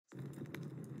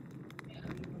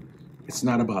It's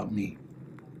not about me.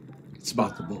 It's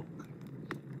about the book.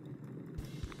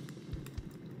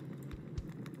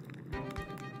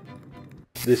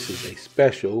 This is a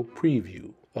special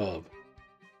preview of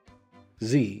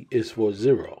Z is for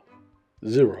Zero.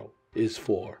 Zero is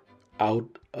for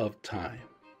Out of Time.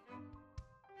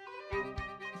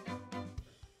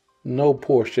 No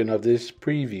portion of this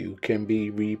preview can be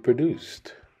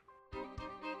reproduced.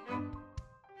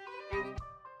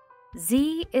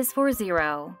 Z is for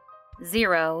Zero.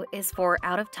 Zero is for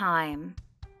Out of Time.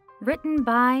 Written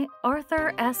by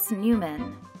Arthur S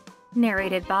Newman.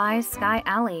 Narrated by Sky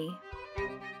Alley.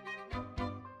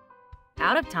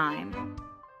 Out of Time.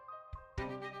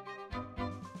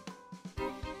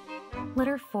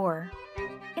 Letter 4.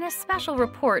 In a special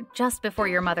report just before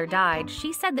your mother died,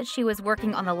 she said that she was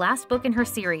working on the last book in her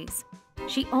series.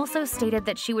 She also stated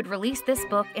that she would release this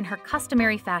book in her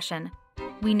customary fashion.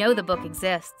 We know the book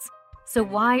exists, so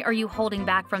why are you holding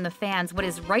back from the fans what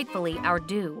is rightfully our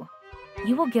due?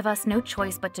 You will give us no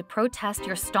choice but to protest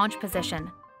your staunch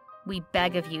position. We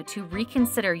beg of you to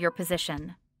reconsider your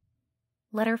position.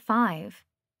 Letter 5.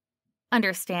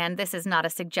 Understand this is not a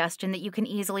suggestion that you can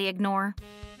easily ignore.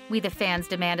 We the fans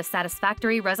demand a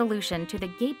satisfactory resolution to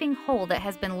the gaping hole that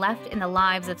has been left in the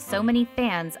lives of so many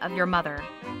fans of your mother.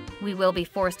 We will be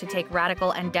forced to take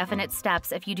radical and definite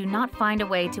steps if you do not find a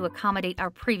way to accommodate our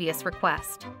previous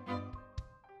request.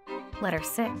 Letter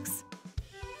 6.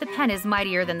 The pen is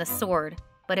mightier than the sword,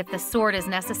 but if the sword is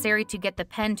necessary to get the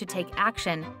pen to take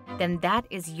action, then that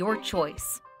is your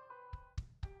choice.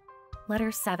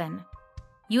 Letter 7.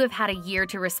 You have had a year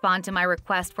to respond to my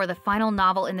request for the final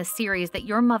novel in the series that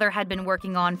your mother had been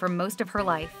working on for most of her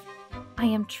life. I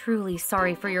am truly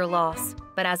sorry for your loss,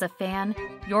 but as a fan,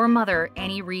 your mother,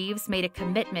 Annie Reeves, made a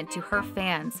commitment to her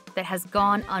fans that has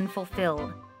gone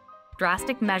unfulfilled.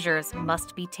 Drastic measures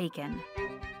must be taken.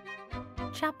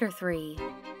 Chapter 3.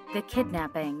 The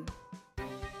Kidnapping.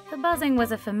 The buzzing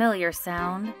was a familiar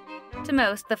sound. To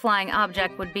most, the flying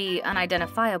object would be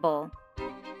unidentifiable.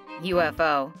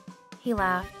 UFO. He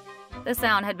laughed. The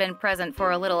sound had been present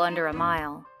for a little under a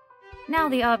mile. Now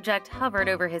the object hovered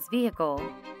over his vehicle.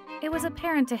 It was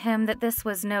apparent to him that this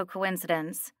was no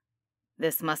coincidence.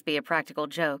 This must be a practical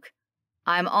joke.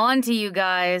 I'm on to you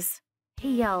guys,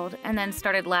 he yelled and then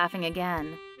started laughing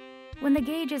again. When the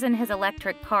gauges in his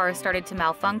electric car started to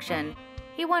malfunction,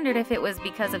 he wondered if it was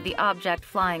because of the object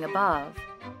flying above.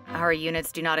 Our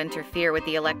units do not interfere with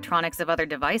the electronics of other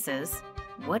devices.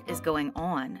 What is going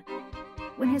on?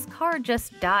 When his car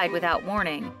just died without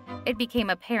warning, it became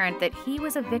apparent that he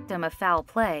was a victim of foul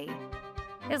play.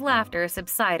 His laughter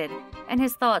subsided, and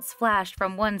his thoughts flashed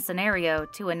from one scenario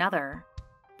to another.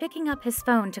 Picking up his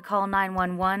phone to call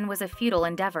 911 was a futile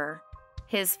endeavor.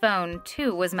 His phone,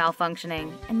 too, was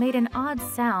malfunctioning and made an odd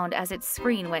sound as its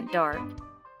screen went dark.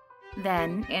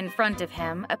 Then, in front of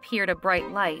him, appeared a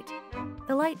bright light.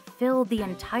 The light filled the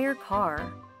entire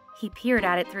car. He peered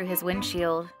at it through his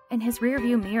windshield, in his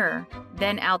rearview mirror,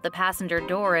 then out the passenger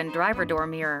door and driver door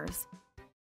mirrors.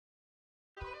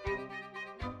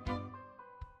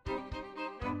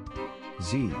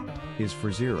 Z is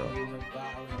for Zero.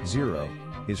 Zero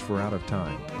is for Out of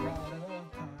Time.